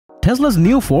Tesla's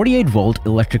new 48-volt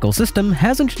electrical system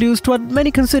has introduced what many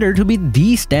consider to be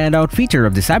the standout feature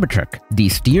of the Cybertruck, the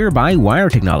steer-by-wire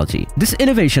technology. This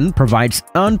innovation provides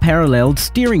unparalleled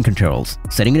steering controls,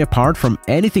 setting it apart from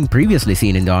anything previously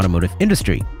seen in the automotive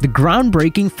industry. The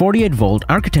groundbreaking 48-volt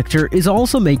architecture is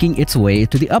also making its way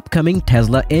to the upcoming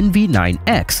Tesla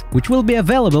NV9X, which will be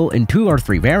available in 2 or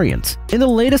 3 variants. In the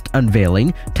latest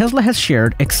unveiling, Tesla has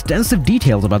shared extensive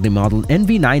details about the Model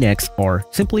NV9X, or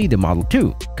simply the Model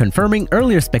 2. Confirming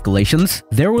earlier speculations,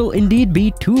 there will indeed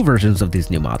be 2 versions of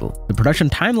this new model. The production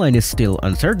timeline is still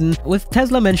uncertain, with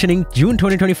Tesla mentioning June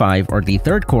 2025 or the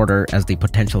 3rd quarter as the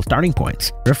potential starting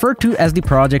points. Referred to as the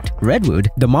Project Redwood,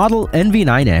 the Model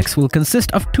NV9X will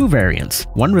consist of 2 variants,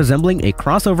 one resembling a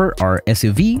crossover or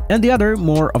SUV and the other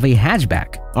more of a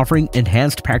hatchback, offering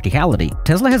enhanced practicality.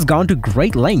 Tesla has gone to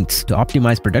great lengths to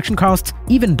optimize production costs,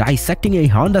 even dissecting a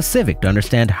Honda Civic to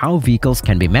understand how vehicles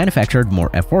can be manufactured more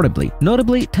affordably.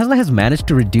 Notably, Tesla has managed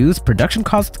to reduce production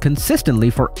costs consistently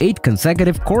for 8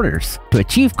 consecutive quarters. To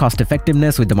achieve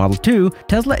cost-effectiveness with the Model 2,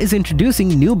 Tesla is introducing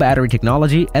new battery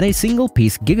technology at a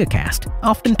single-piece gigacast,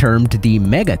 often termed the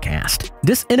megacast.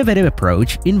 This innovative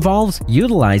approach involves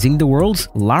utilizing the world's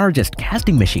largest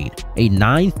casting machine, a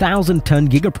 9,000-ton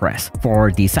Giga Press,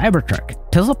 for the Cybertruck.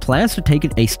 Tesla plans to take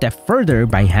it a step further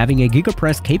by having a Giga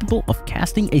Press capable of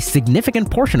casting a significant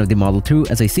portion of the Model 2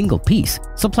 as a single piece.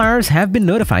 Suppliers have been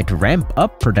notified to ramp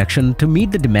up production to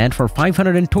meet the demand for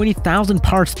 520,000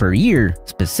 parts per year,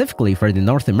 specifically for the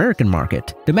North American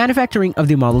market. The manufacturing of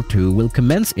the Model 2 will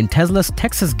commence in Tesla's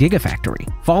Texas Gigafactory,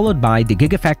 followed by the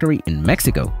Gigafactory in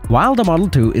Mexico. While the Model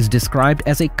 2 is described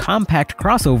as a compact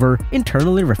crossover,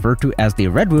 internally referred to as the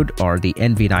Redwood or the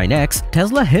NV9X,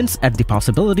 Tesla hints at the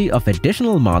possibility of additional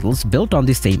models built on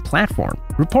the same platform.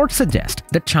 Reports suggest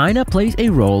that China plays a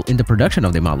role in the production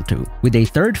of the Model 2, with a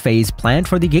 3rd phase planned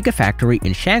for the Gigafactory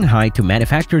in Shanghai to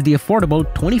manufacture the affordable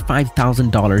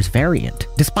 $25,000 variant.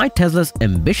 Despite Tesla's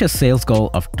ambitious sales goal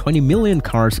of 20 million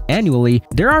cars annually,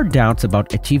 there are doubts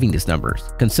about achieving these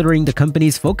numbers, considering the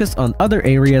company's focus on other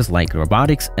areas like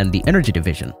robotics and the energy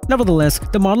division. Nevertheless,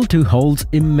 the Model 2 holds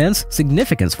immense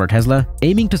significance for Tesla,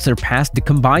 aiming to surpass the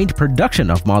combined production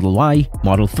of Model Y,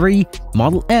 Model 3,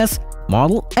 Model S,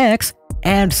 Model X,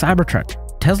 and Cybertruck.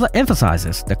 Tesla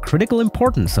emphasizes the critical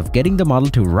importance of getting the Model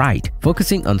 2 right,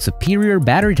 focusing on superior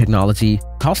battery technology,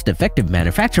 cost-effective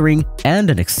manufacturing, and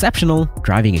an exceptional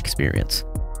driving experience.